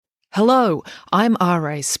Hello, I'm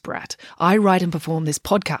R.A. Spratt. I write and perform this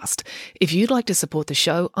podcast. If you'd like to support the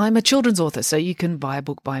show, I'm a children's author, so you can buy a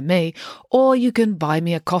book by me, or you can buy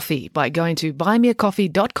me a coffee by going to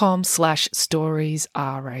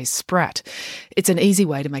buymeacoffee.com/storiesRASpratt. It's an easy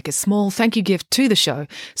way to make a small thank you gift to the show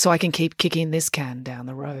so I can keep kicking this can down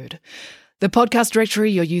the road. The podcast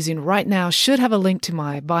directory you're using right now should have a link to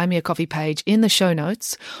my Buy Me a Coffee page in the show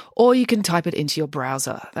notes, or you can type it into your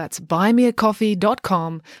browser. That's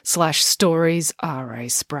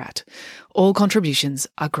buymeacoffee.com/storiesRASpratt. All contributions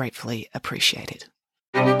are gratefully appreciated.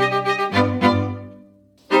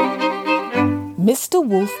 Mr.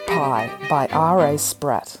 Wolf Pie by R.A.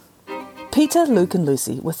 Spratt. Peter, Luke and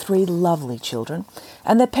Lucy were three lovely children,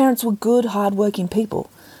 and their parents were good, hard-working people.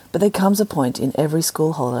 But there comes a point in every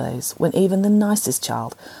school holidays when even the nicest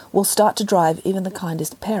child will start to drive even the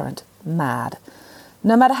kindest parent mad.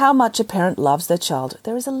 No matter how much a parent loves their child,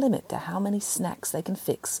 there is a limit to how many snacks they can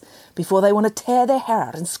fix before they want to tear their hair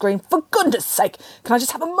out and scream, "For goodness sake, can I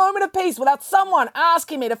just have a moment of peace without someone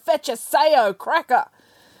asking me to fetch a Sayo cracker?"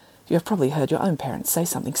 You have probably heard your own parents say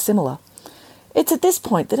something similar. It's at this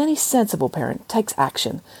point that any sensible parent takes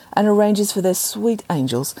action and arranges for their sweet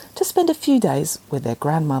angels to spend a few days with their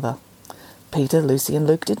grandmother. Peter, Lucy and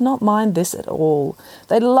Luke did not mind this at all.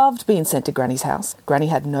 They loved being sent to Granny's house. Granny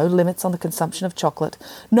had no limits on the consumption of chocolate,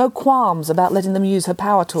 no qualms about letting them use her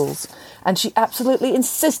power tools, and she absolutely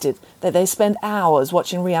insisted that they spend hours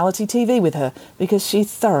watching reality TV with her because she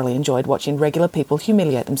thoroughly enjoyed watching regular people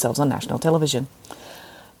humiliate themselves on national television.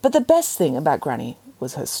 But the best thing about Granny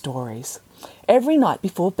was her stories. Every night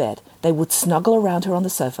before bed, they would snuggle around her on the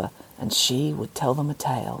sofa, and she would tell them a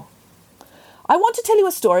tale. "I want to tell you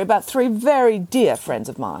a story about three very dear friends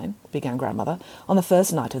of mine," began Grandmother, on the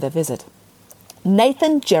first night of their visit.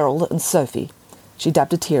 "Nathan, Gerald and Sophie." She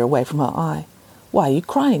dabbed a tear away from her eye. "Why are you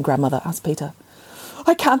crying, Grandmother?" asked Peter.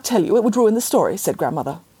 "I can't tell you, it would ruin the story," said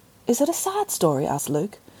Grandmother. "Is it a sad story?" asked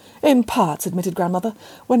Luke. "In parts," admitted Grandmother,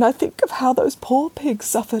 "when I think of how those poor pigs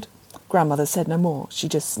suffered." Grandmother said no more. She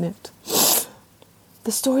just sniffed.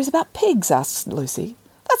 "The story's about pigs?" asked Lucy.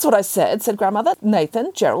 "That's what I said," said Grandmother.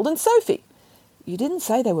 "Nathan, Gerald and Sophie." "You didn't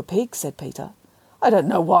say they were pigs," said Peter. "I don't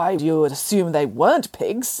know why you would assume they weren't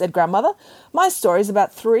pigs," said Grandmother. "My story's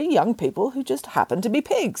about three young people who just happened to be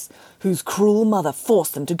pigs, whose cruel mother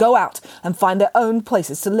forced them to go out and find their own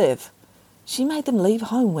places to live." "She made them leave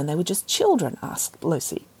home when they were just children?" asked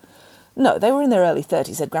Lucy. "No, they were in their early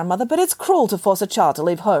 30s, said Grandmother, "but it's cruel to force a child to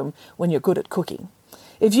leave home when you're good at cooking.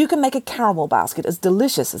 If you can make a caramel basket as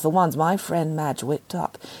delicious as the ones my friend Madge whipped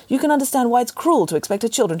up, you can understand why it's cruel to expect her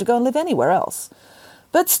children to go and live anywhere else.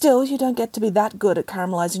 But still, you don't get to be that good at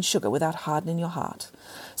caramelizing sugar without hardening your heart.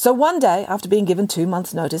 So one day, after being given 2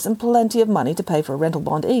 months' notice and plenty of money to pay for a rental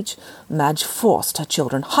bond each, Madge forced her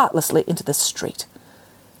children heartlessly into the street."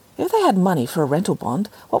 "If they had money for a rental bond,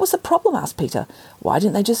 what was the problem?" asked Peter. "Why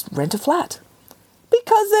didn't they just rent a flat?"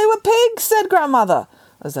 "Because they were pigs," said Grandmother,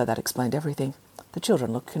 as though that explained everything. The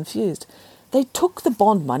children looked confused. "They took the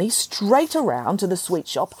bond money straight around to the sweet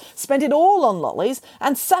shop, spent it all on lollies,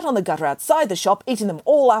 and sat on the gutter outside the shop eating them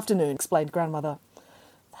all afternoon," explained Grandmother.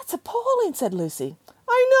 "That's appalling," said Lucy.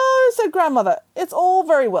 "I know," said Grandmother. "It's all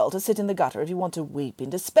very well to sit in the gutter if you want to weep in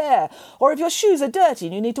despair, or if your shoes are dirty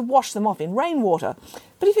and you need to wash them off in rainwater.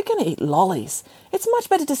 But if you're going to eat lollies, it's much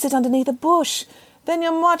better to sit underneath a bush. Then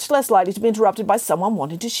you're much less likely to be interrupted by someone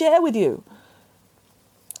wanting to share with you."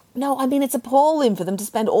 "No, I mean it's appalling for them to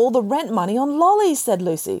spend all the rent money on lollies," said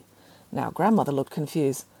Lucy. Now Grandmother looked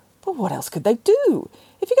confused. "But what else could they do?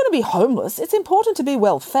 If you're going to be homeless, it's important to be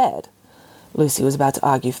well fed." Lucy was about to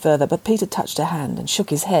argue further, but Peter touched her hand and shook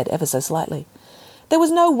his head ever so slightly. There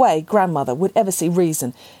was no way Grandmother would ever see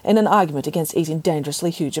reason in an argument against eating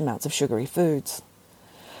dangerously huge amounts of sugary foods.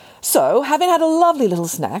 "So, having had a lovely little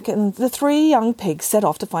snack, and the three young pigs set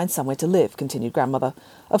off to find somewhere to live," continued Grandmother.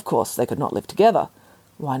 "Of course, they could not live together."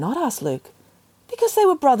 "Why not?" asked Luke. "Because they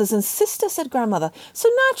were brothers and sisters," said Grandmother. "So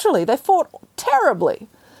naturally they fought terribly."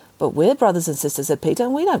 "But we're brothers and sisters," said Peter,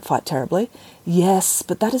 "and we don't fight terribly." "Yes,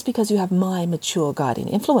 but that is because you have my mature guiding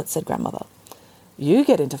influence," said Grandmother. "You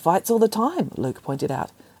get into fights all the time," Luke pointed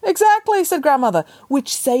out. "Exactly," said Grandmother,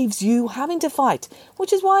 "which saves you having to fight,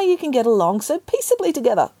 which is why you can get along so peaceably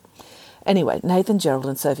together." Anyway, Nathan, Gerald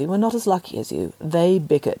and Sophie were not as lucky as you. They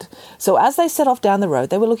bickered. So as they set off down the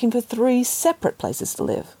road, they were looking for 3 separate places to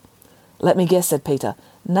live. "Let me guess," said Peter.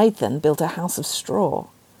 "Nathan built a house of straw."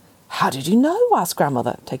 "How did you know?" asked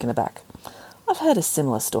Grandmother, taken aback. "I've heard a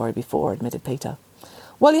similar story before," admitted Peter.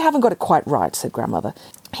 "Well, you haven't got it quite right," said Grandmother.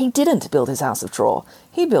 "He didn't build his house of straw.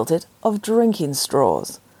 He built it of drinking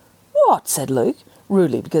straws." "What?" said Luke.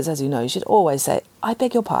 rudely because, as you know, you should always say, "I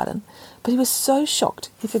beg your pardon," but he was so shocked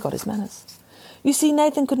he forgot his manners. You see,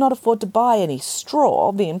 Nathan could not afford to buy any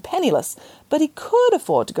straw, being penniless, but he could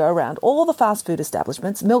afford to go around all the fast food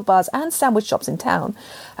establishments, milk bars and sandwich shops in town,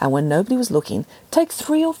 and when nobody was looking, take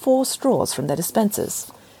 3 or 4 straws from their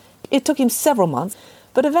dispensers. It took him several months,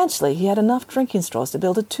 but eventually he had enough drinking straws to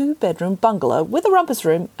build a 2-bedroom bungalow with a rumpus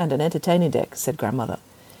room and an entertaining deck, said Grandmother.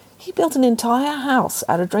 He built an entire house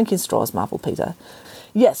out of drinking straws, marvelled Peter.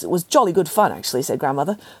 Yes, it was jolly good fun, actually, said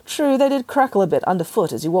Grandmother. True, they did crackle a bit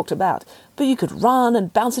underfoot as you walked about, but you could run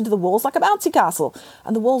and bounce into the walls like a bouncy castle,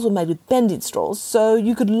 and the walls were made with bending straws, so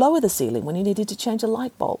you could lower the ceiling when you needed to change a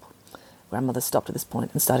light bulb. Grandmother stopped at this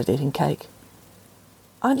point and started eating cake.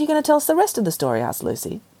 Aren't you going to tell us the rest of the story? Asked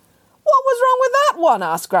Lucy. What was wrong with that one?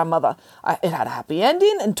 Asked Grandmother. It had a happy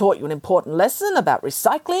ending and taught you an important lesson about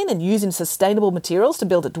recycling and using sustainable materials to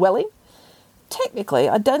build a dwelling. Technically,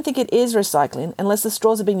 I don't think it is recycling unless the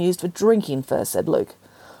straws are being used for drinking first, said Luke.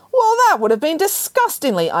 Well, that would have been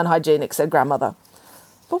disgustingly unhygienic, said Grandmother.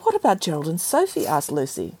 But what about Gerald and Sophie? Asked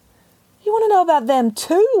Lucy. You want to know about them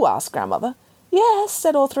too? Asked Grandmother. Yes,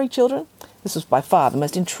 said all 3 children. This was by far the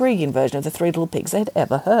most intriguing version of the 3 little pigs they had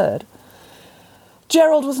ever heard.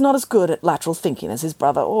 Gerald was not as good at lateral thinking as his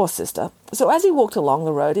brother or sister, so as he walked along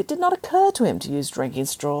the road it did not occur to him to use drinking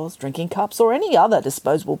straws, drinking cups, or any other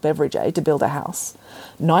disposable beverage aid to build a house.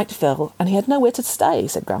 Night fell, and he had nowhere to stay,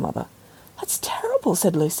 said Grandmother. That's terrible,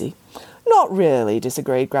 said Lucy. Not really,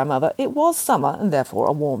 disagreed Grandmother. It was summer, and therefore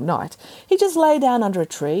a warm night. He just lay down under a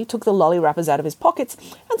tree, took the lolly wrappers out of his pockets,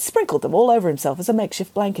 and sprinkled them all over himself as a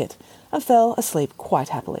makeshift blanket, and fell asleep quite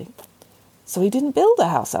happily. So he didn't build a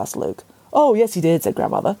house? Asked Luke. Oh, yes, he did, said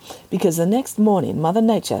Grandmother, because the next morning Mother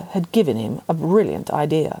Nature had given him a brilliant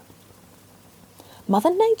idea.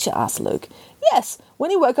 Mother Nature? Asked Luke. Yes, when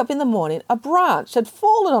he woke up in the morning, a branch had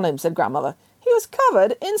fallen on him, said Grandmother. He was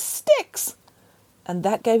covered in sticks. And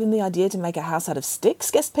that gave him the idea to make a house out of sticks,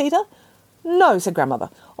 guessed Peter. No, said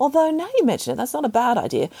Grandmother, although now you mention it, that's not a bad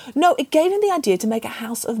idea. No, it gave him the idea to make a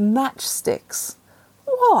house of matchsticks.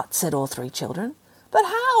 What? Said all 3 children. But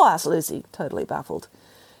how? Asked Lucy, totally baffled.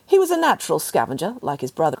 He was a natural scavenger, like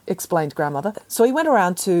his brother, explained Grandmother, so he went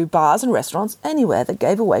around to bars and restaurants, anywhere that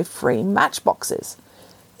gave away free matchboxes.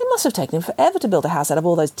 It must have taken him forever to build a house out of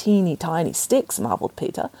all those teeny tiny sticks, marvelled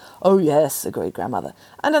Peter. Oh, yes, agreed Grandmother,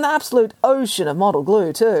 and an absolute ocean of model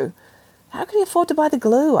glue, too. How could he afford to buy the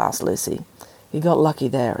glue? Asked Lucy. He got lucky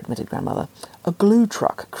there, admitted Grandmother. A glue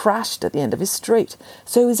truck crashed at the end of his street,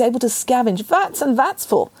 so he was able to scavenge vats and vats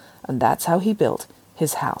full, and that's how he built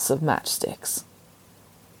his house of matchsticks.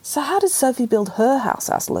 So how did Sophie build her house?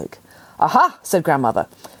 Asked Luke. Aha, said Grandmother.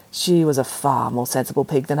 She was a far more sensible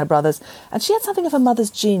pig than her brothers, and she had something of her mother's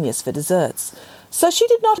genius for desserts. So she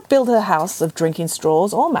did not build her house of drinking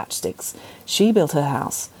straws or matchsticks. She built her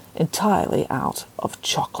house entirely out of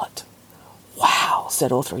chocolate. Wow,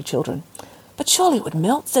 said all 3 children. But surely it would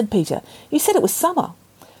melt, said Peter. You said it was summer.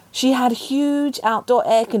 She had huge outdoor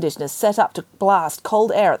air conditioners set up to blast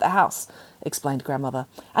cold air at the house, explained Grandmother,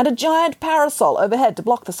 and a giant parasol overhead to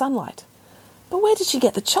block the sunlight. But where did she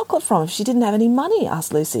get the chocolate from if she didn't have any money?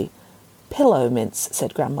 Asked Lucy. Pillow mints,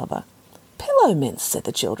 said Grandmother. Pillow mints, said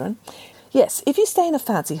the children. Yes, if you stay in a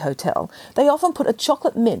fancy hotel, they often put a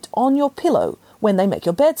chocolate mint on your pillow when they make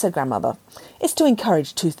your bed, said Grandmother. It's to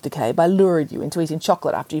encourage tooth decay by luring you into eating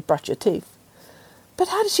chocolate after you brush your teeth. But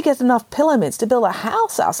how did she get enough pillow mints to build a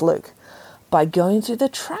house? Asked Luke. By going through the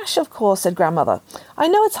trash, of course, said Grandmother. I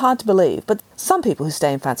know it's hard to believe, but some people who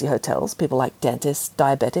stay in fancy hotels, people like dentists,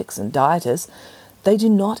 diabetics and dieters, they do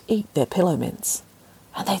not eat their pillow mints.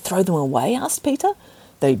 And they throw them away? Asked Peter.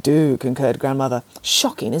 They do, concurred Grandmother.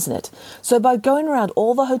 Shocking, isn't it? So by going around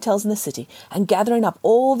all the hotels in the city and gathering up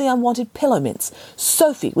all the unwanted pillow mints,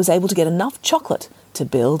 Sophie was able to get enough chocolate to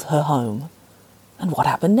build her home. And what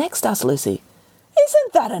happened next? Asked Lucy.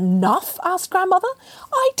 Isn't that enough? Asked Grandmother.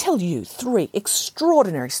 I tell you 3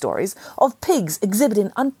 extraordinary stories of pigs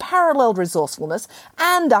exhibiting unparalleled resourcefulness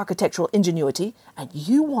and architectural ingenuity, and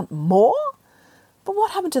you want more? But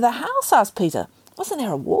what happened to the house? Asked Peter. Wasn't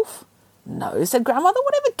there a wolf? No, said Grandmother.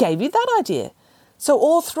 Whatever gave you that idea? So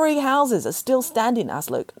all 3 houses are still standing?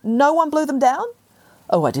 Asked Luke. No one blew them down?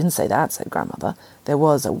 Oh, I didn't say that, said Grandmother. There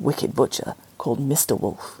was a wicked butcher called Mr.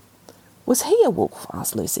 Wolf. Was he a wolf?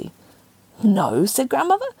 Asked Lucy. No, said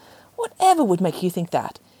Grandmother. Whatever would make you think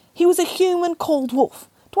that? He was a human called Wolf.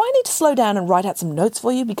 Do I need to slow down and write out some notes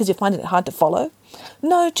for you because you're finding it hard to follow?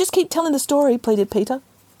 No, just keep telling the story, pleaded Peter.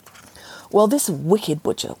 Well, this wicked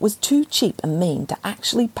butcher was too cheap and mean to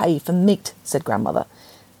actually pay for meat, said Grandmother.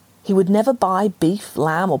 He would never buy beef,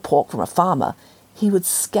 lamb or pork from a farmer. He would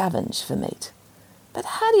scavenge for meat. "But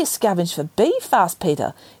how do you scavenge for beef?" asked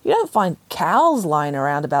Peter. "You don't find cows lying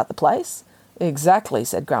around about the place." "Exactly,"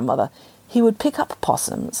 said Grandmother. He would pick up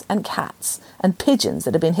possums and cats and pigeons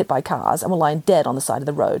that had been hit by cars and were lying dead on the side of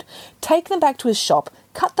the road, take them back to his shop,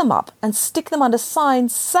 cut them up and stick them under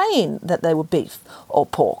signs saying that they were beef or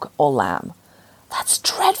pork or lamb. "That's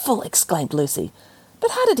dreadful," exclaimed Lucy.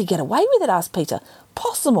 "But how did he get away with it?" asked Peter.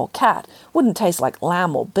 "Possum or cat wouldn't taste like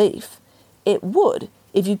lamb or beef." "It would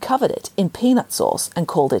if you covered it in peanut sauce and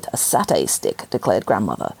called it a satay stick," declared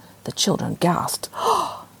Grandmother. The children gasped.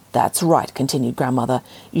 "That's right," continued Grandmother.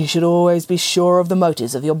 "You should always be sure of the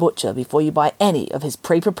motives of your butcher before you buy any of his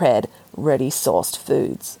pre-prepared, ready-sauced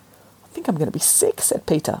foods." "I think I'm going to be sick," said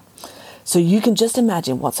Peter. So you can just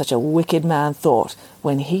imagine what such a wicked man thought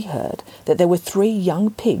when he heard that there were 3 young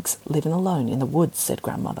pigs living alone in the woods, said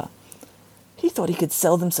Grandmother. "He thought he could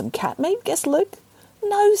sell them some cat meat," guessed Luke.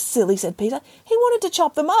 "No, silly," said Peter. "He wanted to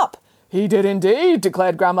chop them up." "He did indeed,"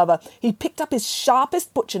 declared Grandmother. "He picked up his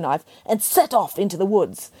sharpest butcher knife and set off into the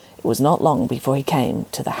woods." It was not long before he came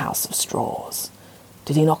to the house of straws.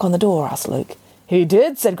 "Did he knock on the door?" asked Luke. "He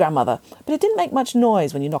did," said Grandmother, "but it didn't make much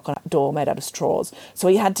noise when you knock on a door made out of straws, so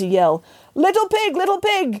he had to yell, 'Little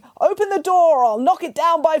pig, open the door, I'll knock it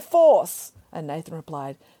down by force.'" And Nathan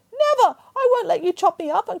replied, "Never! I won't let you chop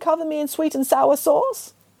me up and cover me in sweet and sour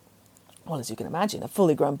sauce." Well, as you can imagine, a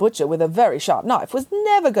fully grown butcher with a very sharp knife was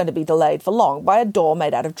never going to be delayed for long by a door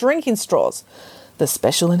made out of drinking straws. The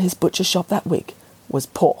special in his butcher shop that week was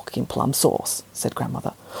pork in plum sauce, said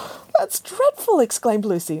Grandmother. "That's dreadful," exclaimed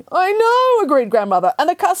Lucy. "I know," agreed Grandmother, and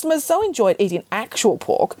the customers so enjoyed eating actual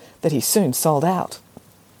pork that he soon sold out.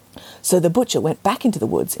 So the butcher went back into the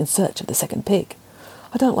woods in search of the second pig.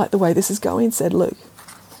 "I don't like the way this is going," said Luke.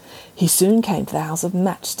 He soon came to the house of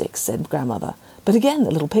matchsticks, said Grandmother, but again the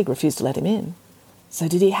little pig refused to let him in. "So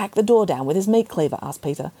did he hack the door down with his meat cleaver?" asked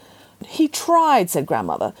Peter. "He tried," said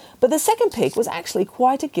Grandmother, "but the second pig was actually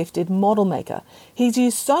quite a gifted model maker. He's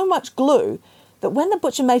used so much glue that when the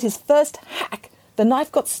butcher made his first hack, the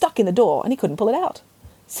knife got stuck in the door and he couldn't pull it out."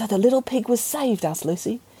 "So the little pig was saved?" asked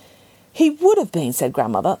Lucy. "He would have been," said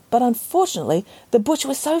Grandmother, "but unfortunately the butcher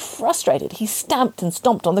was so frustrated he stamped and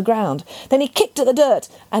stomped on the ground. Then he kicked at the dirt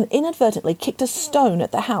and inadvertently kicked a stone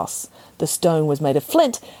at the house. The stone was made of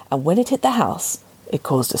flint, and when it hit the house, it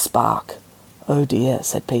caused a spark." "Oh dear,"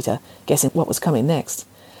 said Peter, guessing what was coming next.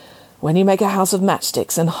 "When you make a house of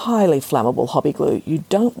matchsticks and highly flammable hobby glue, you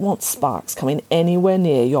don't want sparks coming anywhere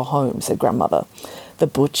near your home," said Grandmother. The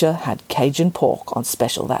butcher had Cajun pork on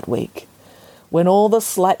special that week. When all the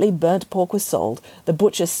slightly burnt pork was sold, the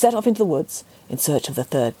butcher set off into the woods in search of the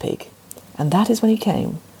third pig. "And that is when he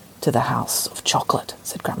came to the house of chocolate,"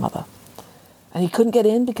 said Grandmother. "And he couldn't get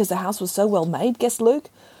in because the house was so well made," guessed Luke.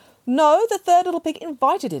 "No, the third little pig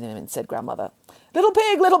invited him in," said Grandmother. Little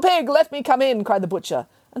pig, let me come in," cried the butcher.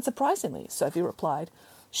 And surprisingly, Sophie replied,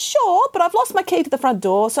 "Sure, but I've lost my key to the front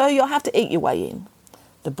door, so you'll have to eat your way in."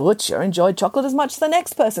 The butcher enjoyed chocolate as much as the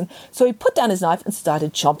next person, so he put down his knife and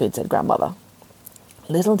started chomping, said Grandmother.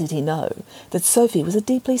 Little did he know that Sophie was a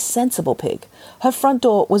deeply sensible pig. Her front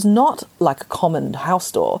door was not like a common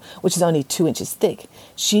house door, which is only 2 inches thick.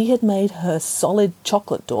 She had made her solid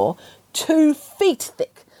chocolate door 2 feet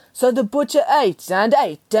thick. So the butcher ate and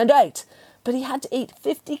ate and ate. But he had to eat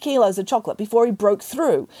 50 kilos of chocolate before he broke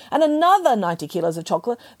through, and another 90 kilos of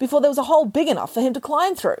chocolate before there was a hole big enough for him to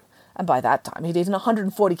climb through. And by that time he'd eaten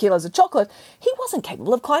 140 kilos of chocolate. He wasn't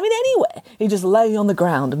capable of climbing anywhere. He just lay on the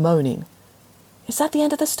ground moaning. "Is that the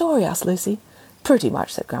end of the story?" asked Lucy. "Pretty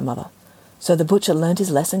much," said Grandmother. "So the butcher learned his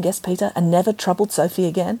lesson," guessed Peter, "and never troubled Sophie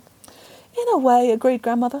again?" "In a way," agreed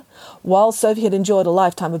Grandmother. While Sophie had enjoyed a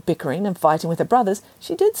lifetime of bickering and fighting with her brothers,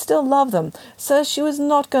 she did still love them, so she was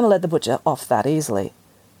not going to let the butcher off that easily.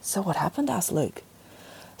 "So what happened?" asked Luke.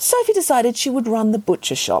 "Sophie decided she would run the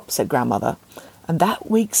butcher shop," said Grandmother, "and that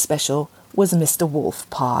week's special was Mr. Wolf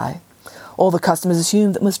pie. All the customers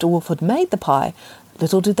assumed that Mr. Wolf had made the pie.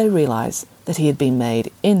 Little did they realise that he had been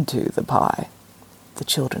made into the pie." The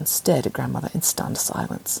children stared at Grandmother in stunned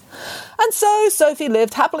silence. And so Sophie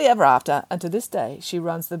lived happily ever after, and to this day she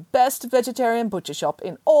runs the best vegetarian butcher shop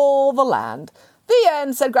in all the land. "The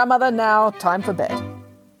end," said Grandmother. "Now, time for bed."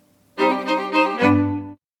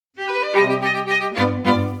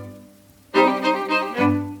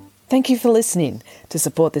 Thank you for listening. To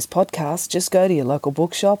support this podcast, just go to your local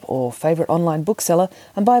bookshop or favourite online bookseller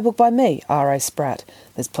and buy a book by me, R.A. Spratt.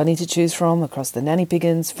 There's plenty to choose from across the Nanny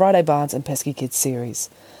Piggins, Friday Barnes and Pesky Kids series.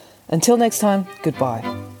 Until next time, goodbye.